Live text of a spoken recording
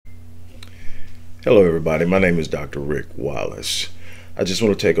Hello, everybody. My name is Dr. Rick Wallace. I just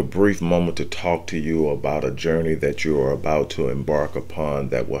want to take a brief moment to talk to you about a journey that you are about to embark upon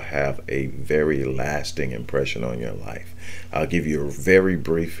that will have a very lasting impression on your life. I'll give you a very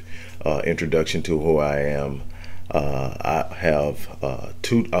brief introduction to who I am. I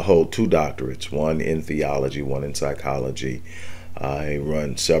hold two doctorates, one in theology, one in psychology. I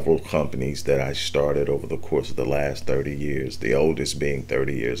run several companies that I started over the course of the last 30 years, the oldest being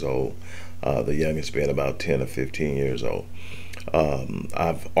 30 years old, the youngest being about 10 or 15 years old.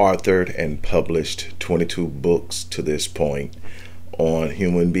 I've authored and published 22 books to this point on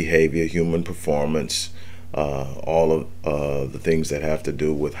human behavior, human performance, all of the things that have to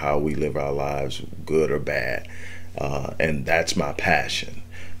do with how we live our lives, good or bad. And that's my passion.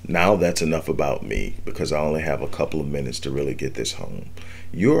 Now that's enough about me because I only have a couple of minutes to really get this home.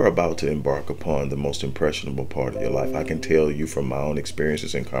 You're about to embark upon the most impressionable part of your life. I can tell you from my own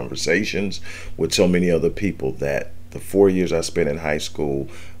experiences and conversations with so many other people that the 4 years I spent in high school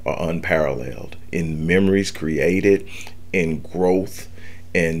are unparalleled in memories created, in growth,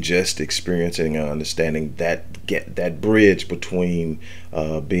 and just experiencing and understanding that bridge between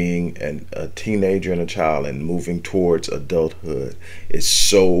being a teenager and a child and moving towards adulthood is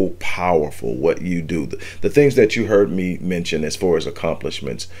so powerful. What you do, the things that you heard me mention as far as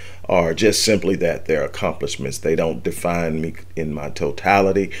accomplishments are just simply that they're accomplishments. They don't define me in my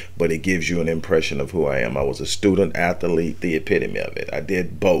totality, but it gives you an impression of who I am. I was a student athlete, the epitome of it. I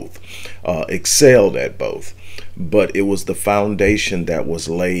did both, excelled at both. But it was the foundation that was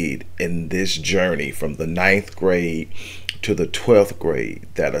laid in this journey from the ninth grade to the 12th grade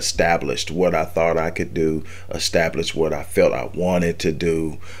that established what I thought I could do, established what I felt I wanted to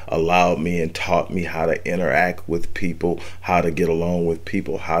do, allowed me and taught me how to interact with people, how to get along with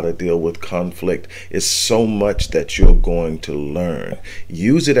people, how to deal with conflict. It's so much that you're going to learn.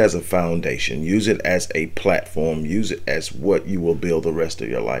 Use it as a foundation, use it as a platform, use it as what you will build the rest of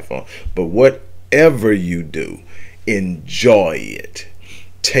your life on. But whatever you do, enjoy it.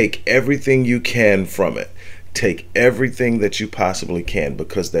 Take everything you can from it. Take everything that you possibly can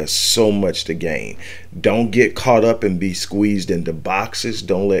because there's so much to gain. Don't get caught up and be squeezed into boxes.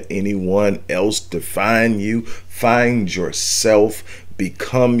 Don't let anyone else define you. Find yourself,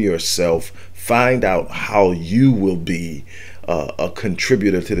 become yourself, find out how you will be a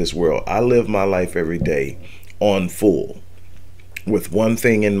contributor to this world. I live my life every day on full, with one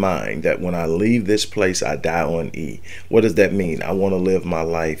thing in mind, that when I leave this place, I die on E. What does that mean? I want to live my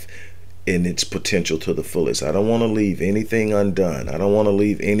life in its potential to the fullest. I don't want to leave anything undone. I don't want to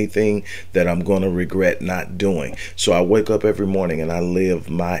leave anything that I'm going to regret not doing. So I wake up every morning and I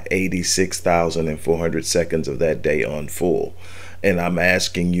live my 86,400 seconds of that day on full. And I'm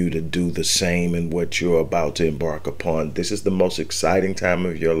asking you to do the same in what you're about to embark upon. This is the most exciting time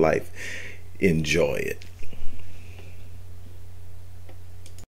of your life. Enjoy it.